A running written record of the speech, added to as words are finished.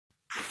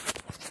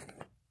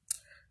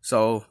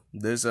So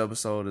this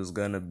episode is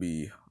gonna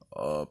be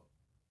a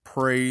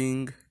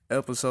praying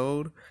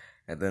episode,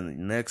 and then the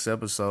next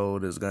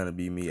episode is gonna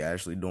be me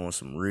actually doing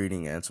some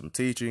reading and some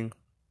teaching.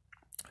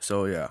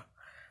 So yeah,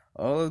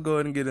 let's go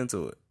ahead and get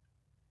into it.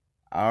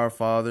 Our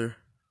Father,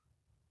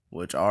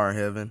 which art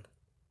in heaven,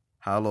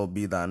 hallowed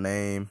be thy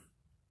name.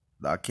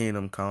 Thy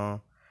kingdom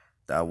come,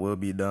 thy will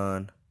be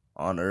done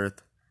on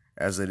earth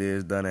as it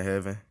is done in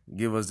heaven.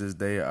 Give us this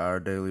day our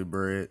daily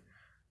bread.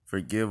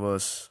 Forgive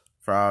us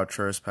for our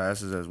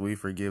trespasses as we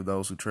forgive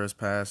those who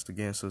trespass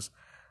against us.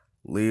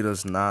 Lead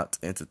us not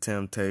into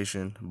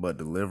temptation, but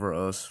deliver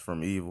us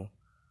from evil.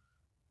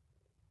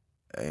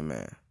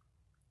 Amen.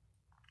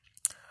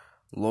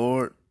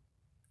 Lord,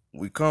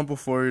 we come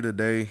before you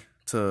today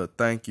to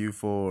thank you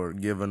for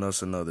giving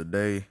us another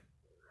day.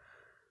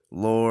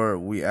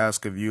 Lord, we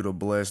ask of you to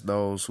bless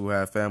those who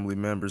have family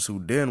members who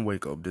didn't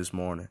wake up this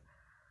morning.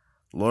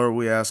 Lord,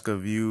 we ask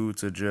of you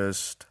to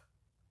just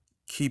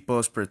keep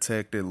us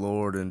protected,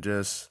 Lord, and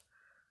just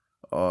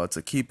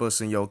to keep us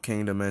in your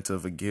kingdom and to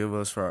forgive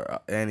us for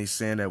any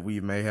sin that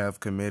we may have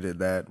committed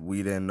that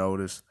we didn't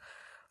notice.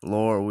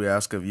 Lord, we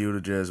ask of you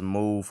to just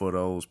move for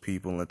those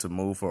people and to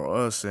move for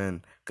us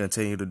and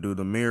continue to do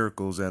the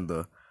miracles and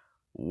the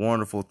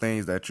wonderful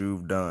things that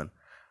you've done.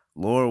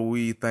 Lord,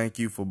 we thank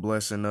you for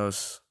blessing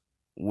us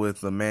with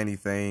the many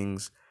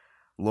things.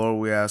 Lord,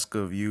 we ask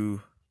of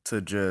you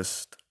to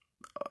just,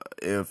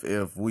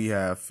 if we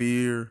have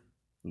fear,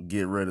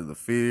 get rid of the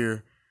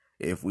fear.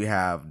 If we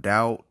have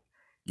doubt,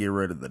 get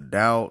rid of the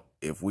doubt.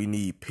 If we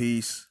need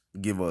peace,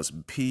 give us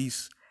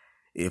peace.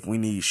 If we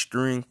need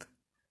strength,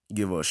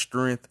 give us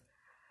strength.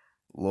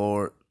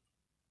 Lord,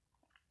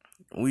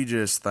 we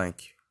just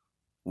thank you.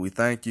 We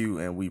thank you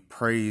and we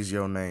praise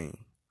your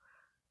name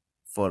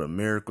for the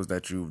miracles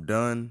that you've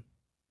done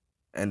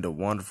and the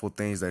wonderful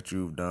things that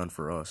you've done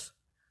for us.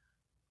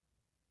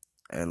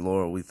 And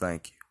Lord, we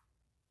thank you.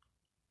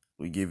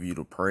 We give you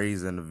the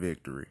praise and the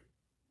victory.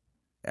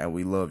 And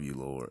we love you,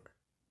 Lord.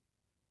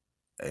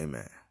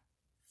 Amen.